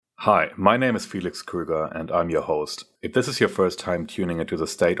Hi, my name is Felix Krüger and I'm your host. If this is your first time tuning into the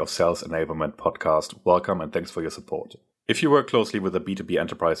State of Sales Enablement podcast, welcome and thanks for your support. If you work closely with the B2B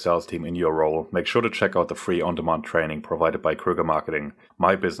enterprise sales team in your role, make sure to check out the free on-demand training provided by Krüger Marketing,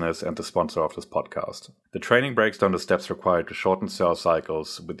 my business and the sponsor of this podcast. The training breaks down the steps required to shorten sales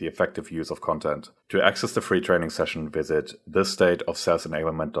cycles with the effective use of content. To access the free training session, visit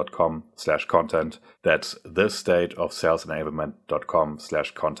thisstateofsalesenablement.com/content. That's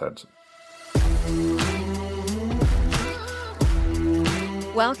thisstateofsalesenablement.com/content.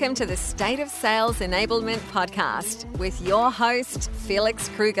 Welcome to the State of Sales Enablement podcast with your host, Felix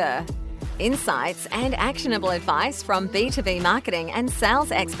Krüger. Insights and actionable advice from B2B marketing and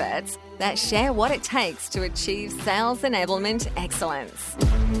sales experts that share what it takes to achieve sales enablement excellence.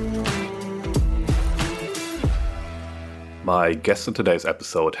 My guest in today's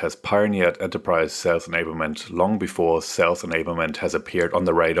episode has pioneered enterprise sales enablement long before sales enablement has appeared on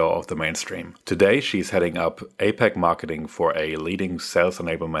the radar of the mainstream. Today, she's heading up APAC marketing for a leading sales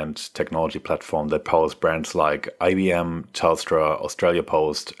enablement technology platform that powers brands like IBM, Telstra, Australia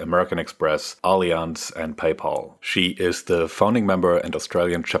Post, American Express, Allianz, and PayPal. She is the founding member and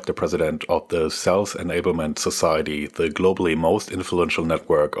Australian chapter president of the Sales Enablement Society, the globally most influential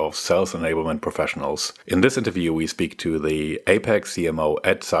network of sales enablement professionals. In this interview, we speak to the APAC CMO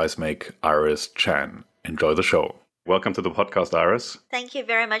at Seismic, Iris Chan. Enjoy the show. Welcome to the podcast, Iris. Thank you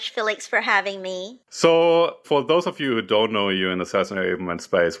very much, Felix, for having me. So, for those of you who don't know you in the sales enablement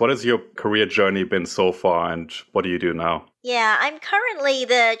space, what has your career journey been so far and what do you do now? Yeah, I'm currently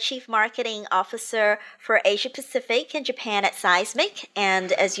the Chief Marketing Officer for Asia Pacific and Japan at Seismic.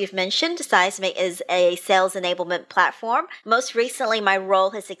 And as you've mentioned, Seismic is a sales enablement platform. Most recently, my role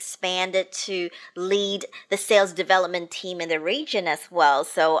has expanded to lead the sales development team in the region as well.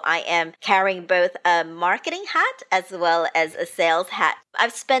 So I am carrying both a marketing hat as well as a sales hat.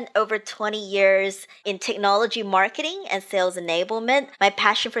 I've spent over 20 years in technology marketing and sales enablement. My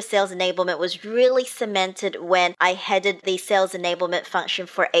passion for sales enablement was really cemented when I headed the sales enablement function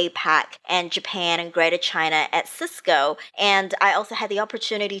for APAC and Japan and Greater China at Cisco. And I also had the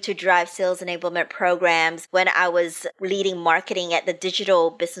opportunity to drive sales enablement programs when I was leading marketing at the digital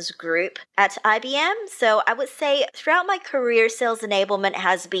business group at IBM. So I would say throughout my career, sales enablement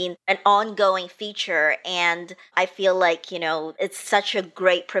has been an ongoing feature. And I feel like, it's such a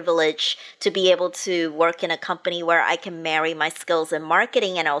great privilege to be able to work in a company where I can marry my skills in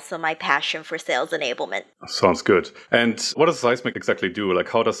marketing and also my passion for sales enablement. Sounds good. And what does Seismic exactly do?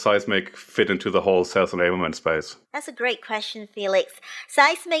 How does Seismic fit into the whole sales enablement space? That's a great question, Felix.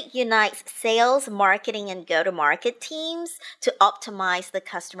 Seismic unites sales, marketing, and go-to-market teams to optimize the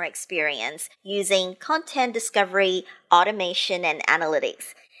customer experience using content discovery, automation, and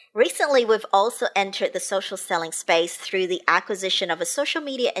analytics. Recently, we've also entered the social selling space through the acquisition of a social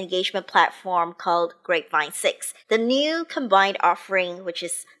media engagement platform called Grapevine 6. The new combined offering, which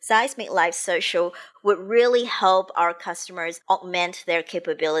is Seismic Live Social, would really help our customers augment their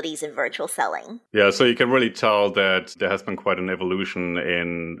capabilities in virtual selling. Yeah, so you can really tell that there has been quite an evolution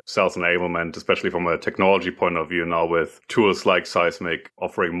in sales enablement, especially from a technology point of view now with tools like Seismic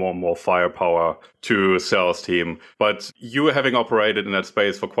offering more and more firepower to a sales team. But you having operated in that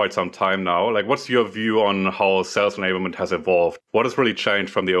space for quite some time now, what's your view on how sales enablement has evolved? What has really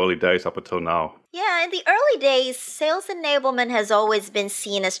changed from the early days up until now? Yeah, in the early days, sales enablement has always been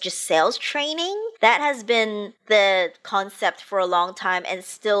seen as just sales training. That has been the concept for a long time and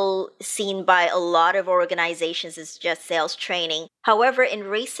still seen by a lot of organizations as just sales training. However, in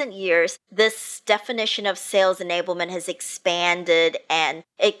recent years, this definition of sales enablement has expanded and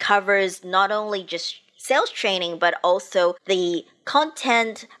it covers not only just sales training, but also the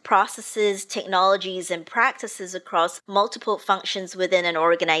content, processes, technologies, and practices across multiple functions within an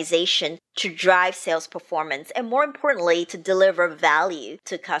organization to drive sales performance and, more importantly, to deliver value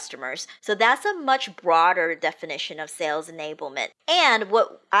to customers. So that's a much broader definition of sales enablement. And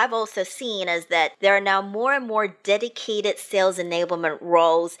what I've also seen is that there are now more and more dedicated sales enablement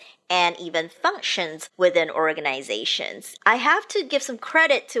roles and even functions within organizations. I have to give some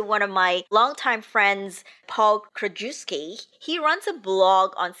credit to one of my longtime friends, Paul Krajewski. He runs a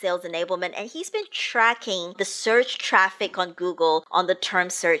blog on sales enablement and he's been tracking the search traffic on Google on the term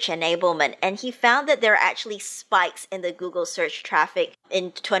search enablement. And he found that there are actually spikes in the Google search traffic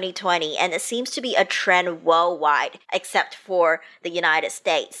in 2020. And it seems to be a trend worldwide, except for the United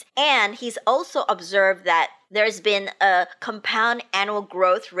States. And he's also observed that there's been a compound annual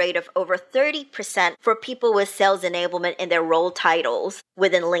growth rate of over 30% for people with sales enablement in their role titles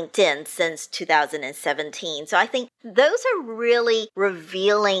within LinkedIn since 2017. So I think those are really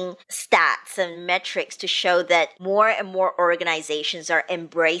revealing stats and metrics to show that more and more organizations are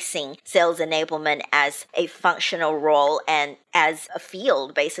embracing sales enablement as a functional role and as a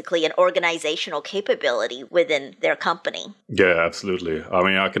field, basically an organizational capability within their company. Yeah, absolutely. I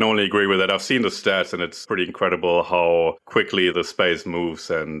mean, I can only agree with that. I've seen the stats and it's pretty incredible how quickly the space moves.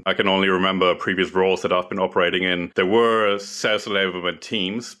 And I can only remember previous roles that I've been operating in. There were sales enablement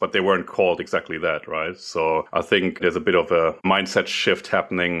teams, but they weren't called exactly that, right? So I think there's a bit of a mindset shift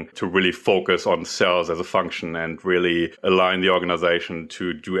happening to really focus on sales as a function and really align the organization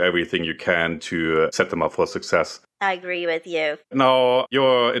to do everything you can to set them up for success. I agree with you. Now,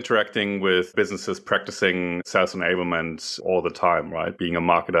 you're interacting with businesses practicing sales enablement all the time, right? Being a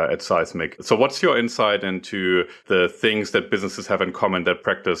marketer at Seismic. So what's your insight into the things that businesses have in common that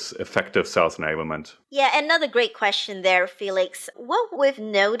practice effective sales enablement? Yeah, another great question there, Felix. What we've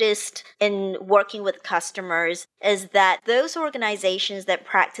noticed in working with customers is that those organizations that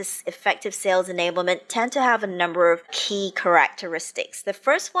practice effective sales enablement tend to have a number of key characteristics. The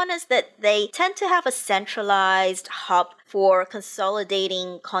first one is that they tend to have a centralized hub for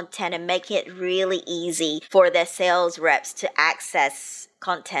consolidating content and making it really easy for their sales reps to access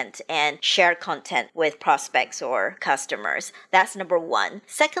content and share content with prospects or customers. That's number one.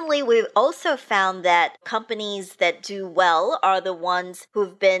 Secondly, we've also found that companies that do well are the ones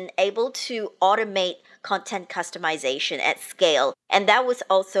who've been able to automate content customization at scale. And that was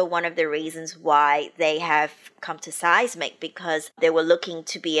also one of the reasons why they have come to Seismic, because they were looking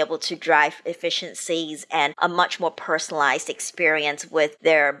to be able to drive efficiencies and a much more personalized experience with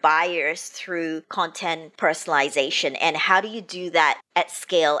their buyers through content personalization. And how do you do that at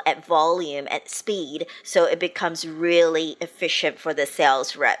scale, at volume, at speed, so it becomes really efficient for the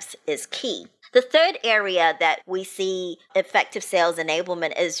sales reps is key. The third area that we see effective sales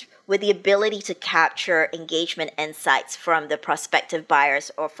enablement is with the ability to capture engagement insights from the prospective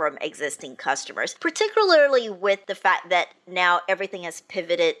buyers or from existing customers, particularly with the fact that now everything has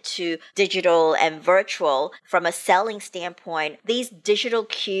pivoted to digital and virtual. From a selling standpoint, these digital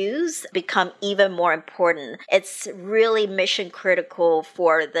cues become even more important. It's really mission critical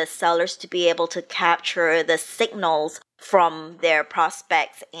for the sellers to be able to capture the signals from their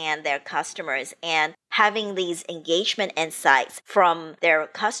prospects and their customers, and having these engagement insights from their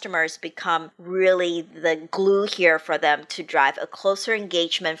customers become really the glue here for them to drive a closer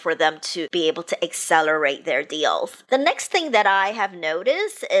engagement, for them to be able to accelerate their deals. The next thing that I have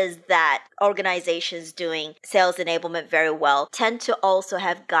noticed is that organizations doing sales enablement very well tend to also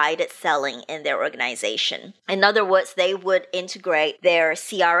have guided selling in their organization. In other words, they would integrate their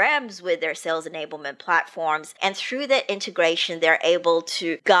CRMs with their sales enablement platforms, and through that integration, they're able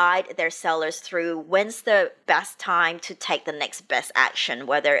to guide their sellers through when's the best time to take the next best action,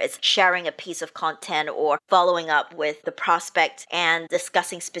 whether it's sharing a piece of content or following up with the prospect and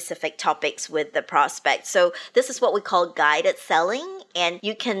discussing specific topics with the prospect. So this is what we call guided selling, and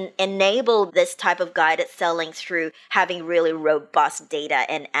you can enable this type of guided selling through having really robust data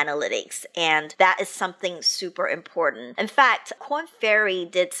and analytics, and that is something super important. In fact, Korn Ferry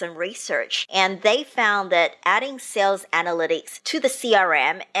did some research, and they found that adding sales analytics to the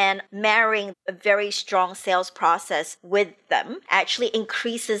CRM and marrying a very strong sales process with them actually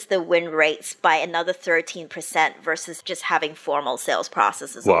increases the win rates by another 13% versus just having formal sales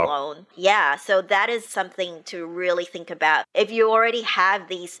processes alone. Yeah, so that is something to really think about. If you already have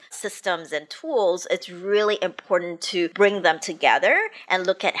these systems and tools, it's really important to bring them together and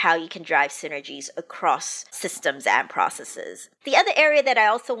look at how you can drive synergies across systems and processes. The other area that I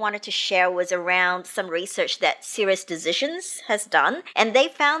also wanted to share was around some research that Cirrus Decisions has done, and they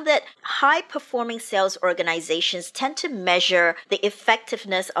found that high-performing sales organizations tend to measure the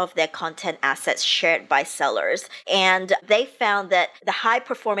effectiveness of their content assets shared by sellers, and they found that the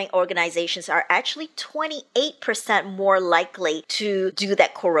high-performing organizations are actually 28% more likely to do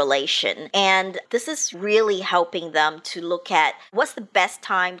that correlation, and this is really helping them to look at what's the best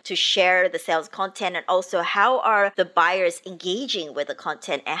time to share the sales content, and also how are the buyers engaging with the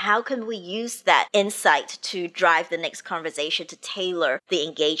content, and how can we use that insight to drive the next conversation, to tailor the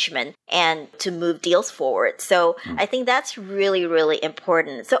engagement and to move deals forward. So I think that's really, really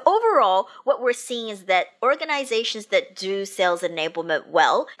important. So overall, what we're seeing is that organizations that do sales enablement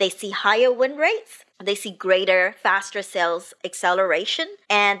well, they see higher win rates, they see greater, faster sales acceleration,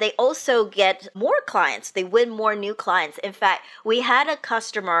 and they also get more clients. They win more new clients. In fact, we had a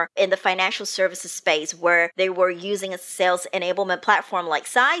customer in the financial services space where they were using a sales enablement platform like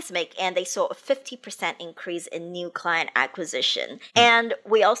Seismic, and they saw a 50% increase in new client acquisition. And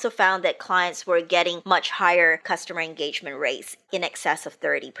we also found that clients were getting much higher customer engagement rates in excess of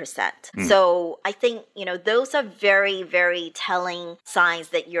 30%. So I think, those are very, very telling signs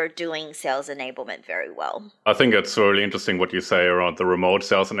that you're doing sales enablement very well. I think it's really interesting what you say around the remote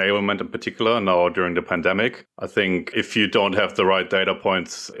sales enablement in particular now during the pandemic. I think if you don't have the right data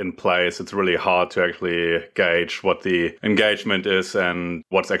points in place, it's really hard to actually gauge what the engagement is and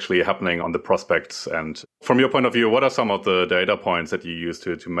what's actually happening on the prospects. And from your point of view, what are some of the data points that you use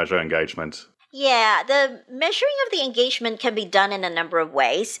to measure engagement? Yeah, the measuring of the engagement can be done in a number of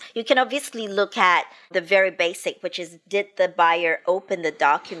ways. You can obviously look at the very basic, which is, did the buyer open the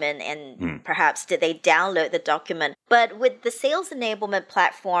document and perhaps did they download the document? But with the sales enablement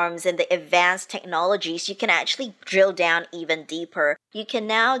platforms and the advanced technologies, you can actually drill down even deeper. You can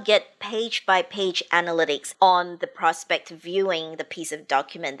now get page by page analytics on the prospect viewing the piece of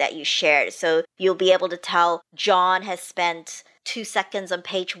document that you shared. So you'll be able to tell John has spent 2 seconds on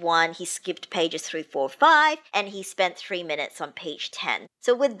page 1, he skipped pages 3, 4, 5, and he spent 3 minutes on page 10.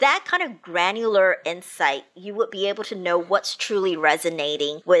 So with that kind of granular insight, you would be able to know what's truly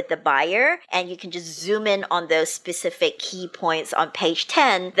resonating with the buyer, and you can just zoom in on those specific key points on page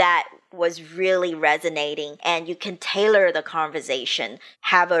 10 that was really resonating, and you can tailor the conversation,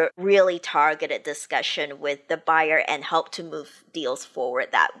 have a really targeted discussion with the buyer and help to move deals forward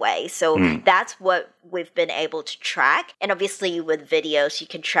that way. So that's what we've been able to track. And obviously with videos, you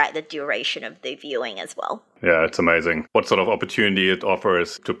can track the duration of the viewing as well. Yeah, it's amazing what sort of opportunity it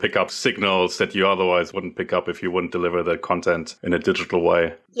offers to pick up signals that you otherwise wouldn't pick up if you wouldn't deliver the content in a digital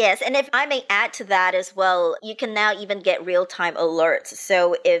way. Yes, and if I may add to that as well, you can now even get real-time alerts.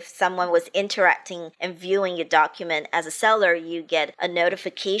 So if someone was interacting and viewing your document as a seller, you get a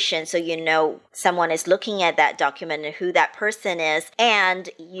notification so you know someone is looking at that document and who that person is, and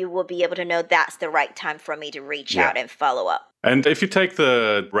you will be able to know that's the right time for me to reach out and follow up. And if you take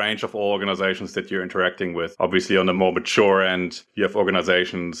the range of all organizations that you're interacting with, obviously on the more mature end, you have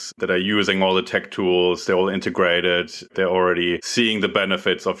organizations that are using all the tech tools, they're all integrated, they're already seeing the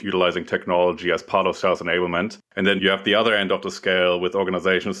benefits of utilizing technology as part of sales enablement. And then you have the other end of the scale with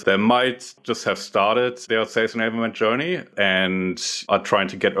organizations that might just have started their sales enablement journey and are trying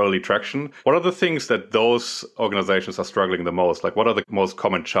to get early traction. What are the things that those organizations are struggling the most? Like, what are the most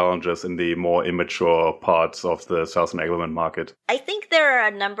common challenges in the more immature parts of the sales enablement market? I think there are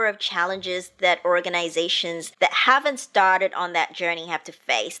a number of challenges that organizations that haven't started on that journey have to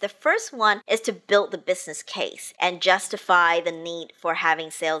face. The first one is to build the business case and justify the need for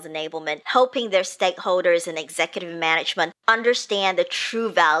having sales enablement, helping their stakeholders and executive management understand the true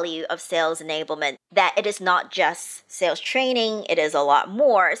value of sales enablement, that it is not just sales training, it is a lot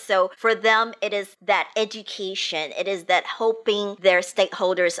more. So for them, it is that education, it is that helping their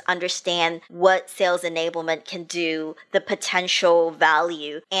stakeholders understand what sales enablement can do, the potential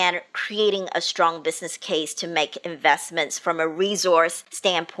value, and creating a strong business case to make investments from a resource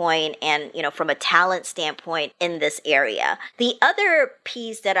standpoint and, from a talent standpoint in this area. The other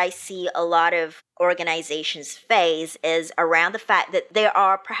piece that I see a lot of organizations face is around the fact that they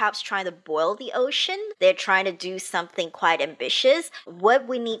are perhaps trying to boil the ocean. They're trying to do something quite ambitious. What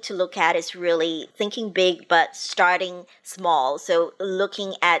we need to look at is really thinking big, but starting small. So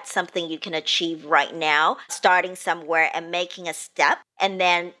looking at something you can achieve right now, starting somewhere and making a step, and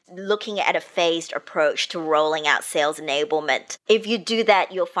then looking at a phased approach to rolling out sales enablement. If you do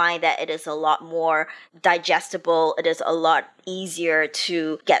that, you'll find that it is a lot more digestible. It is a lot easier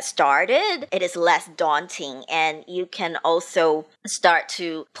to get started. It is less daunting, and you can also start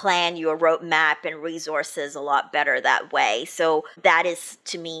to plan your roadmap and resources a lot better that way. So that is,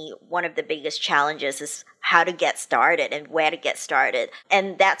 to me, one of the biggest challenges is how to get started and where to get started.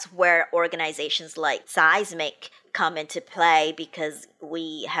 And that's where organizations like Seismic come into play, because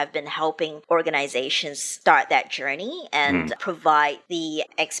we have been helping organizations start that journey and provide the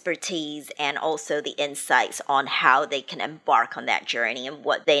expertise and also the insights on how they can embark on that journey and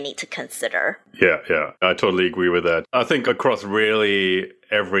what they need to consider. Yeah, I totally agree with that. I think across really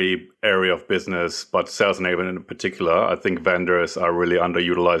every area of business, but sales enablement in particular. I think vendors are really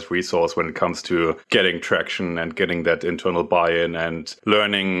underutilized resource when it comes to getting traction and getting that internal buy-in and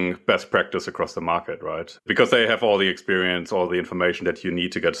learning best practice across the market, right? Because they have all the experience, all the information that you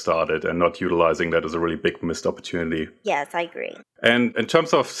need to get started, and not utilizing that is a really big missed opportunity. Yes, I agree. And in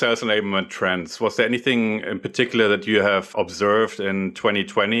terms of sales enablement trends, was there anything in particular that you have observed in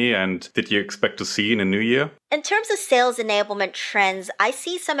 2020 and did you expect to see in the new year? In terms of sales enablement trends, I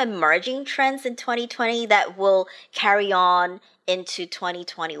see some emerging trends in 2020 that will carry on into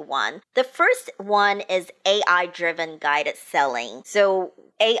 2021. The first one is AI-driven guided selling. So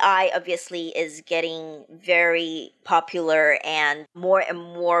AI obviously is getting very popular and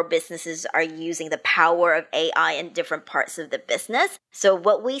more businesses are using the power of AI in different parts of the business. So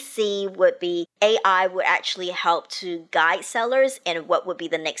what we see would be AI would actually help to guide sellers in what would be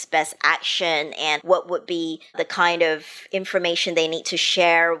the next best action and what would be the kind of information they need to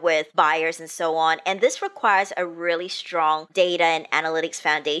share with buyers and so on. And this requires a really strong data and analytics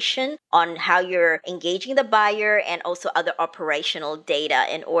foundation on how you're engaging the buyer and also other operational data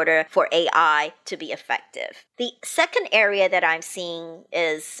in order for AI to be effective. The second area that I'm seeing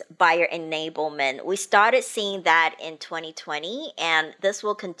is buyer enablement. We started seeing that in 2020 and this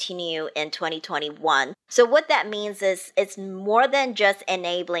will continue in 2021. So what that means is it's more than just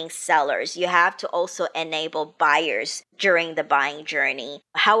enabling sellers. You have to also enable buyers during the buying journey.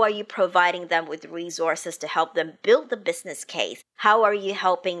 How are you providing them with resources to help them build the business case? How are you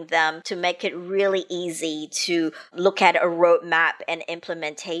helping them to make it really easy to look at a roadmap and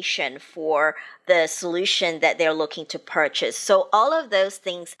implementation for the solution that they're looking to purchase? So all of those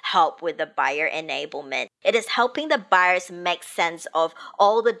things help with the buyer enablement. It is helping the buyers make sense of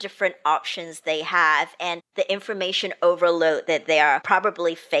all the different options they have and the information overload that they are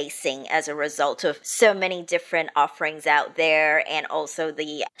probably facing as a result of so many different offerings out there and also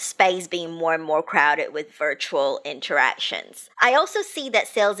the space being more and more crowded with virtual interactions. I also see that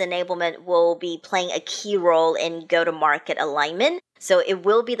sales enablement will be playing a key role in go-to-market alignment. So it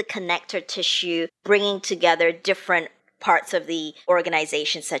will be the connector tissue bringing together different parts of the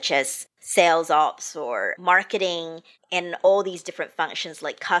organization such as sales ops or marketing and all these different functions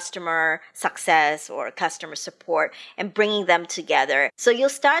like customer success or customer support and bringing them together. So you'll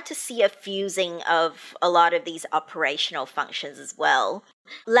start to see a fusing of a lot of these operational functions as well.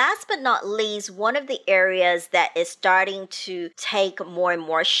 Last but not least, one of the areas that is starting to take more and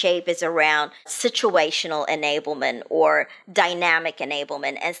more shape is around situational enablement or dynamic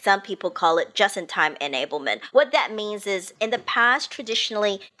enablement, and some people call it just-in-time enablement. What that means is in the past,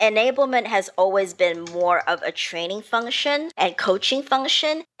 traditionally, enablement has always been more of a training function and coaching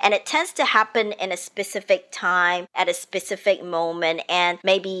function, and it tends to happen in a specific time at a specific moment and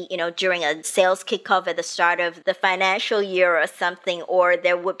maybe, during a sales kickoff at the start of the financial year or something, or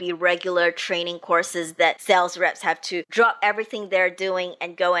there would be regular training courses that sales reps have to drop everything they're doing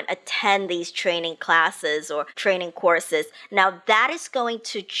and go and attend these training classes or training courses. Now that is going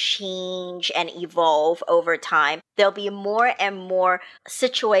to change and evolve over time. There'll be more and more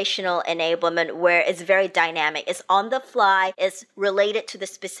situational enablement where it's very dynamic. It's on the fly. It's related to the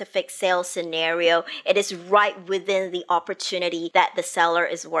specific sales scenario. It is right within the opportunity that the seller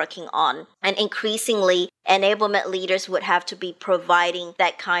is working on. And increasingly, enablement leaders would have to be providing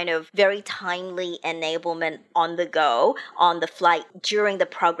that kind of very timely enablement on the go, on the flight, during the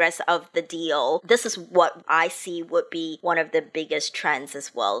progress of the deal. This is what I see would be one of the biggest trends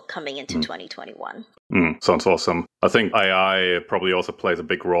as well coming into 2021. Sounds awesome. I think AI probably also plays a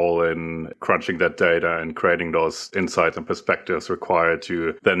big role in crunching that data and creating those insights and perspectives required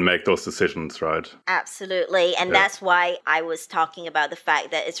to then make those decisions, right? Absolutely. And that's why I was talking about the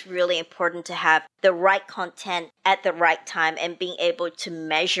fact that it's really important to have the right content at the right time and being able to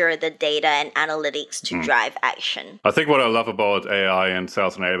measure the data and analytics to drive action. I think what I love about AI and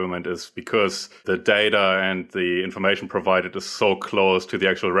sales enablement is because the data and the information provided is so close to the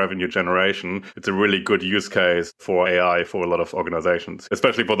actual revenue generation, it's a really good use case for AI for a lot of organizations,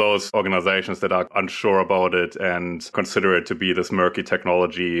 especially for those organizations that are unsure about it and consider it to be this murky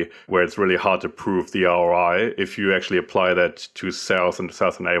technology where it's really hard to prove the ROI. If you actually apply that to sales and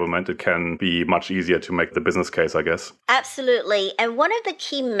sales enablement, it can be much easier to make the business case, I guess. Absolutely. And one of the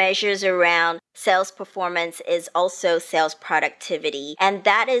key measures around sales performance is also sales productivity. And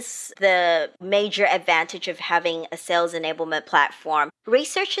that is the major advantage of having a sales enablement platform.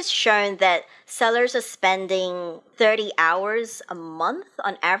 Research has shown that sellers are spending 30 hours a month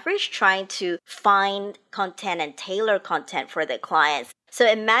on average trying to find content and tailor content for their clients. So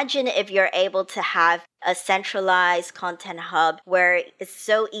imagine if you're able to have a centralized content hub where it's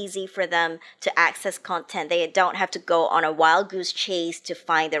so easy for them to access content. They don't have to go on a wild goose chase to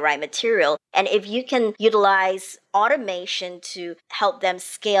find the right material. And if you can utilize automation to help them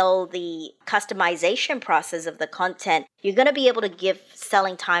scale the customization process of the content, you're going to be able to give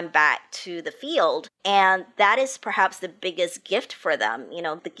selling time back to the field. And that is perhaps the biggest gift for them,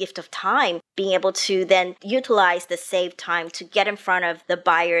 the gift of time, being able to then utilize the saved time to get in front of the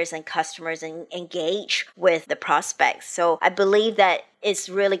buyers and customers and engage with the prospects. So I believe that it's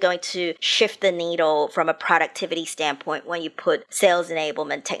really going to shift the needle from a productivity standpoint when you put sales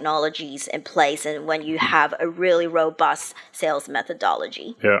enablement technologies in place and when you have a really robust sales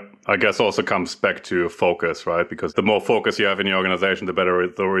methodology. Yeah, I guess also comes back to focus, right? Because the more focus you have in your organization, the better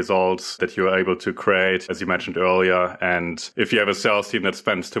the results that you're able to create, as you mentioned earlier. And if you have a sales team that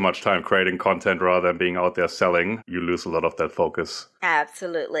spends too much time creating content rather than being out there selling, you lose a lot of that focus.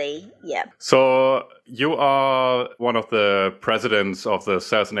 Absolutely. Yeah. So you are one of the presidents of the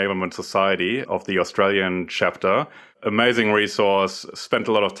Sales Enablement Society of the Australian chapter. Amazing resource, spent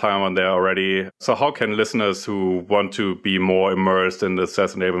a lot of time on there already. So how can listeners who want to be more immersed in the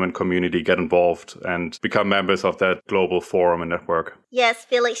sales enablement community get involved and become members of that global forum and network? Yes,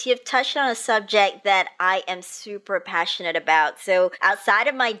 Felix, you've touched on a subject that I am super passionate about. So outside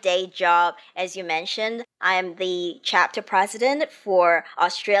of my day job, as you mentioned, I am the chapter president for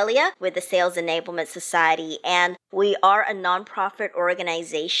Australia with the Sales Enablement Society. And we are a nonprofit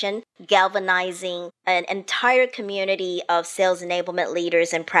organization galvanizing an entire community of sales enablement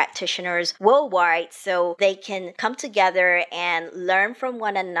leaders and practitioners worldwide so they can come together and learn from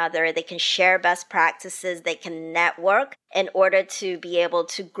one another. They can share best practices. They can network in order to be able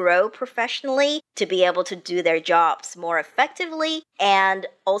to grow professionally, to be able to do their jobs more effectively, and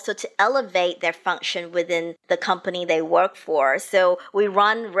also to elevate their function within the company they work for. So we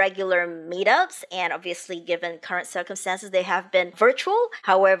run regular meetups, and obviously given current circumstances, they have been virtual.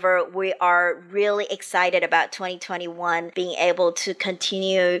 However, we are really excited about 2021 being able to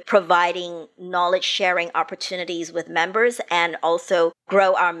continue providing knowledge sharing opportunities with members and also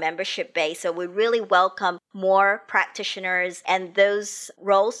grow our membership base. So we really welcome more practitioners and those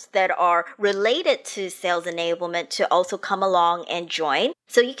roles that are related to sales enablement to also come along and join.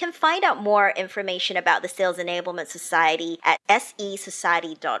 So you can find out more information about the Sales Enablement Society at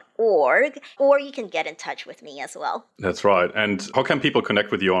secociety.org, or you can get in touch with me as well. That's right. And how can people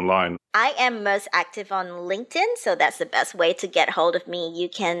connect with you online? I am most active on LinkedIn, so that's the best way to get hold of me. You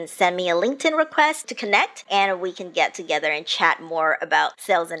can send me a LinkedIn request to connect, and we can get together and chat more about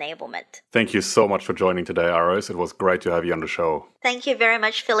sales enablement. Thank you so much for joining today, Iris. It was great to have you on the show. Thank you very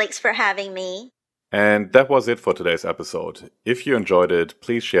much, Felix, for having me. And that was it for today's episode. If you enjoyed it,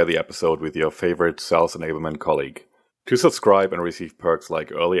 please share the episode with your favorite sales enablement colleague. To subscribe and receive perks like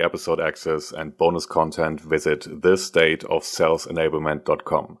early episode access and bonus content, visit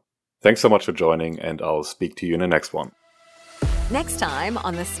thisstateofsalesenablement.com. Thanks so much for joining, and I'll speak to you in the next one. Next time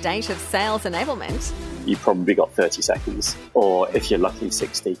on the State of Sales Enablement. You probably got 30 seconds, or if you're lucky,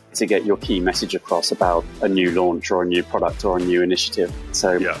 60, to get your key message across about a new launch or a new product or a new initiative.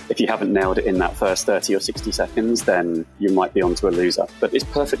 So if you haven't nailed it in that first 30 or 60 seconds, then you might be onto a loser. But it's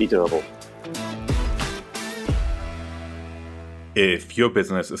perfectly doable. If your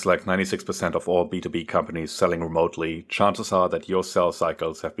business is like 96% of all B2B companies selling remotely, chances are that your sales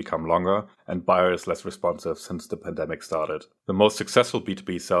cycles have become longer and buyers less responsive since the pandemic started. The most successful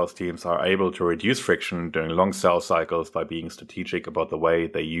B2B sales teams are able to reduce friction during long sales cycles by being strategic about the way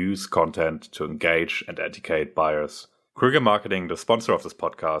they use content to engage and educate buyers. Kruger Marketing, the sponsor of this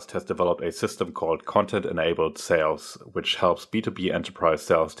podcast, has developed a system called Content-Enabled Sales, which helps B2B enterprise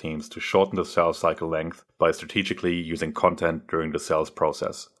sales teams to shorten the sales cycle length by strategically using content during the sales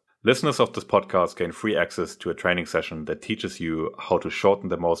process. Listeners of this podcast gain free access to a training session that teaches you how to shorten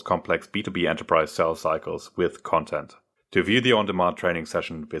the most complex B2B enterprise sales cycles with content. To view the on-demand training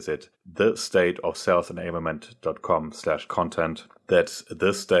session, visit thestateofsalesenablement.com/content. That's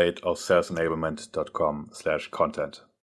thestateofsalesenablement.com/content.